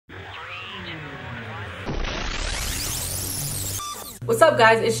What's up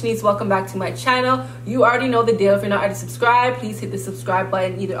guys, it's Shanice. Welcome back to my channel. You already know the deal. If you're not already subscribed, please hit the subscribe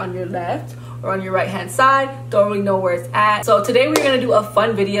button either on your left or on your right hand side. Don't really know where it's at. So today we're gonna do a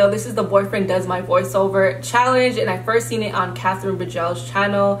fun video. This is the Boyfriend Does My Voiceover challenge, and I first seen it on Catherine Bajel's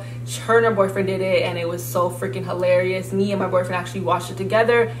channel. Her and her boyfriend did it and it was so freaking hilarious. Me and my boyfriend actually watched it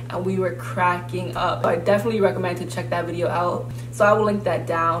together and we were cracking up. I definitely recommend to check that video out. So I will link that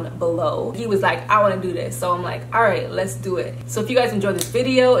down below. He was like, I wanna do this. So I'm like, all right, let's do it. So if you guys enjoy this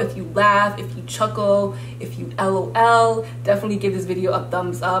video, if you laugh, if you chuckle, if you LOL, definitely give this video a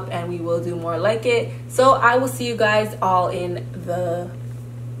thumbs up and we will do more like it. So I will see you guys all in the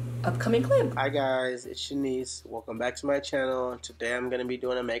upcoming clip. Hi guys, it's Shanice. Welcome back to my channel. Today I'm going to be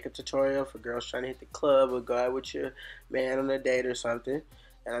doing a makeup tutorial for girls trying to hit the club or go out with your man on a date or something.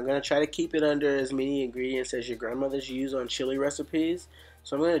 And I'm going to try to keep it under as many ingredients as your grandmothers use on chili recipes.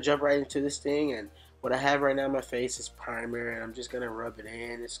 So I'm going to jump right into this thing, and what I have right now on my face is primer, and I'm just going to rub it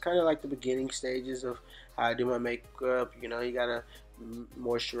in. It's kind of like the beginning stages of how I do my makeup. You know, you got to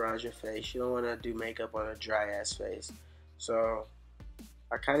moisturize your face. You don't want to do makeup on a dry ass face. So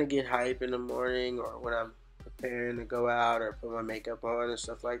I kind of get hype in the morning or when I'm preparing to go out or put my makeup on and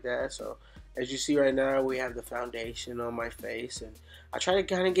stuff like that. So as you see right now, we have the foundation on my face, and I try to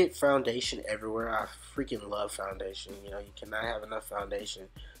kind of get foundation everywhere. I freaking love foundation. You know, you cannot have enough foundation.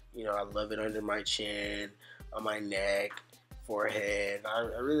 You know, I love it under my chin, on my neck, forehead. I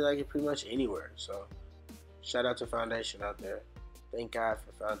really like it pretty much anywhere. So shout out to foundation out there. Thank God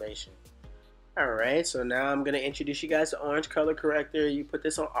for foundation. Alright, so now I'm going to introduce you guys to orange color corrector. You put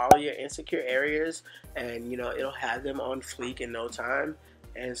this on all your insecure areas and you know it'll have them on fleek in no time.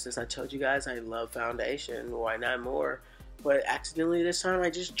 And since I told you guys I love foundation, why not more? But accidentally this time I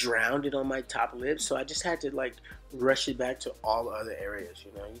just drowned it on my top lip, so I just had to like rush it back to all other areas.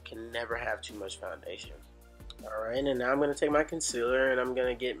 You know, you can never have too much foundation. Alright, and now I'm going to take my concealer and I'm going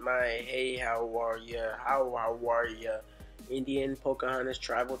to get my hey how are ya Indian Pocahontas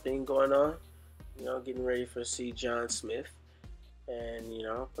tribal thing going on. You know, getting ready for see John Smith, and you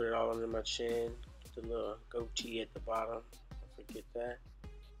know, put it all under my chin, get the little goatee at the bottom, don't forget that.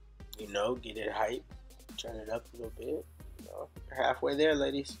 You know, get it hype, turn it up a little bit. You know, you're halfway there,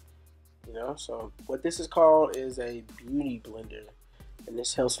 ladies. You know, so what this is called is a beauty blender, and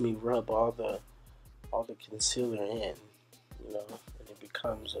this helps me rub all the concealer in. You know, and it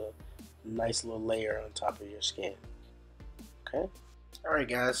becomes a nice little layer on top of your skin. Okay. Alright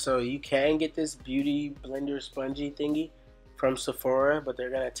guys, so you can get this beauty blender spongy thingy from Sephora, but they're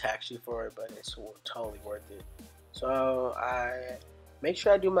going to tax you for it, but it's totally worth it. So I make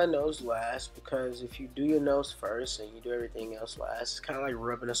sure I do my nose last, because if you do your nose first and you do everything else last, it's kind of like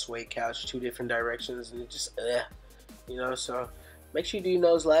rubbing a suede couch two different directions and it just you know, so make sure you do your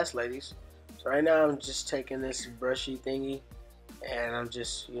nose last, ladies. So right now I'm just taking this brushy thingy and I'm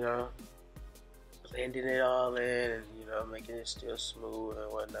just, you know, blending it all in and, you know, making it still smooth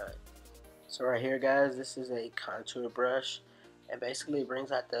and whatnot. So right here guys, this is a contour brush, and basically it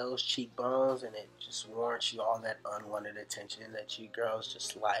brings out those cheekbones and it just warrants you all that unwanted attention that you girls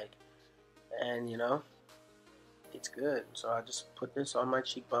just like, and you know, it's good. So I just put this on my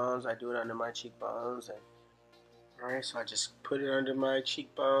cheekbones. I do it under my cheekbones, and alright, so I just put it under my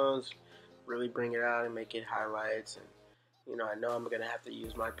cheekbones, really bring it out and make it highlights. And you know, I know I'm going to have to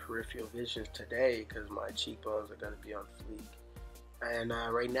use my peripheral vision today because my cheekbones are going to be on fleek. And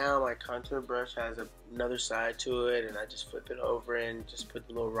right now my contour brush has another side to it, and I just flip it over and just put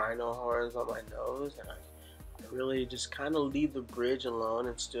the little rhino horns on my nose, and I really just kind of leave the bridge alone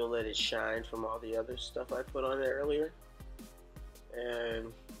and still let it shine from all the other stuff I put on it earlier. And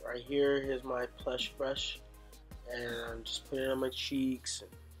right here's my plush brush, and I'm just putting it on my cheeks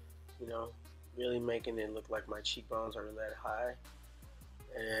and, you know, really making it look like my cheekbones are that high,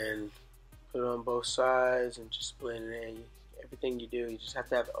 and put it on both sides and just blend it in. Everything you do, you just have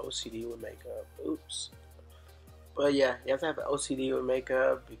to have OCD with makeup. Oops. But yeah, you have to have OCD with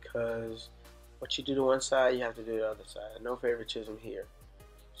makeup, because what you do to one side, you have to do to the other side. No favoritism here.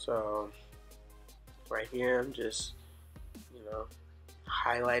 So right here, I'm just, you know,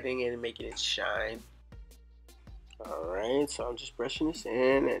 highlighting it and making it shine. Alright, so I'm just brushing this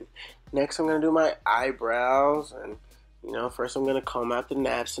in, and next I'm going to do my eyebrows. And you know, first I'm going to comb out the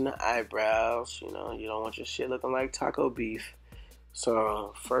naps and the eyebrows. You know, you don't want your shit looking like taco beef.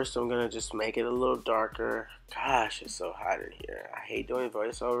 So first I'm going to just make it a little darker. Gosh, it's so hot in here. I hate doing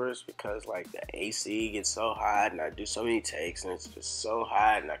voiceovers because like the AC gets so hot and I do so many takes and it's just so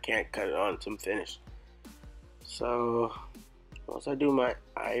hot and I can't cut it on until I'm finished. So once I do my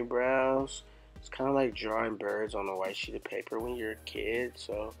eyebrows, it's kind of like drawing birds on a white sheet of paper when you're a kid.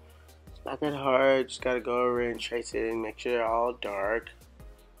 So Not that hard, just gotta go over and trace it and make sure they're all dark.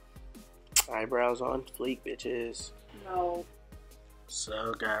 Eyebrows on fleek, bitches. No.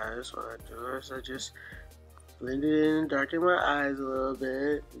 So guys, what I do is I just blend it in and darken my eyes a little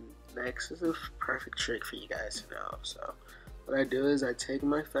bit. Next is a perfect trick for you guys to know. So what I do is I take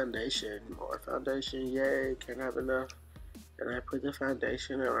my foundation, more foundation, yay, can't have enough. And I put the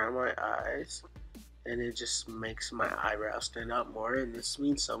foundation around my eyes, and it just makes my eyebrows stand out more. And this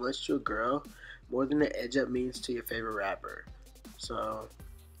means so much to a girl, more than the edge up means to your favorite rapper. So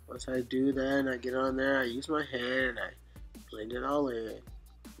once I do that and I get on there, I use my hand and I blend it all in.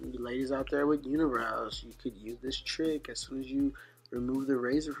 And you ladies out there with unibrows, you could use this trick as soon as you remove the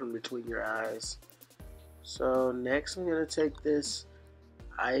razor from between your eyes. So next I'm going to take this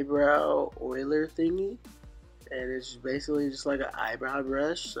eyebrow oiler thingy, and it's basically just like an eyebrow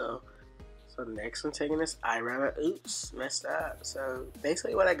brush. So next I'm taking this eyebrow, oops, messed up. So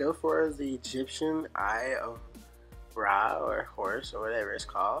basically what I go for is the Egyptian eye of Ra or horse or whatever it's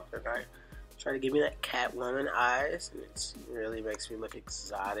called, and I try to give me that Catwoman eyes, and it really makes me look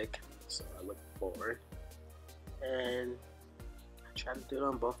exotic, so I look forward. And I try to do it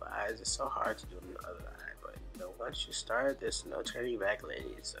on both eyes. It's so hard to do it on the other eye, but you know, once you start, there's no turning back,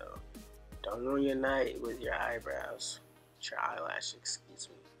 ladies. So don't ruin your night with your eyebrows, your eyelash, excuse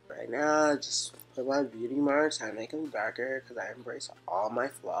me. Right now, I just put my beauty marks. I make them darker because I embrace all my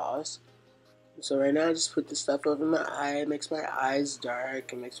flaws. So right now, I just put this stuff over my eye. It makes my eyes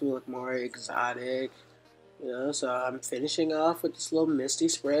dark. It makes me look more exotic. You know, so I'm finishing off with this little misty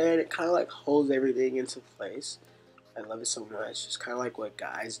spray, and it kind of like holds everything into place. I love it so much. It's kind of like what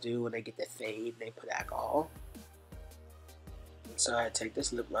guys do when they get the fade. They put alcohol. And so I take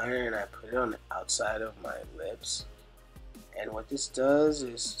this lip liner and I put it on the outside of my lips. And what this does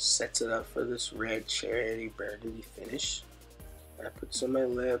is sets it up for this red cherry burgundy finish. And I put this on my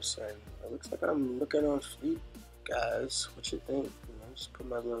lips, and it looks like I'm looking on fleek, guys. What you think? You know, just put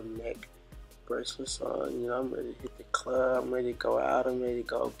my little neck bracelets on. You know, I'm ready to hit the club. I'm ready to go out. I'm ready to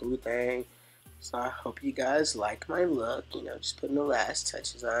go boo thing. So I hope you guys like my look. You know, just putting the last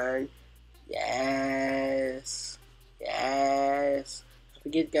touches on. Yes. Yes. Don't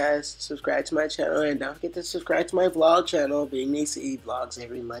forget, guys, to subscribe to my channel, and don't forget to subscribe to my vlog channel, Being Needs to Eat vlogs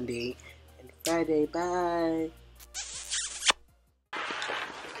every Monday and Friday. Bye.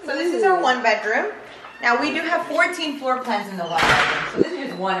 So this is our one bedroom. Now we do have 14 floor plans in the one bedroom, so this is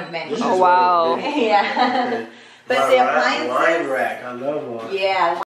just one of many. Oh wow. Yeah. But the appliances. Wine rack, I love one. Yeah.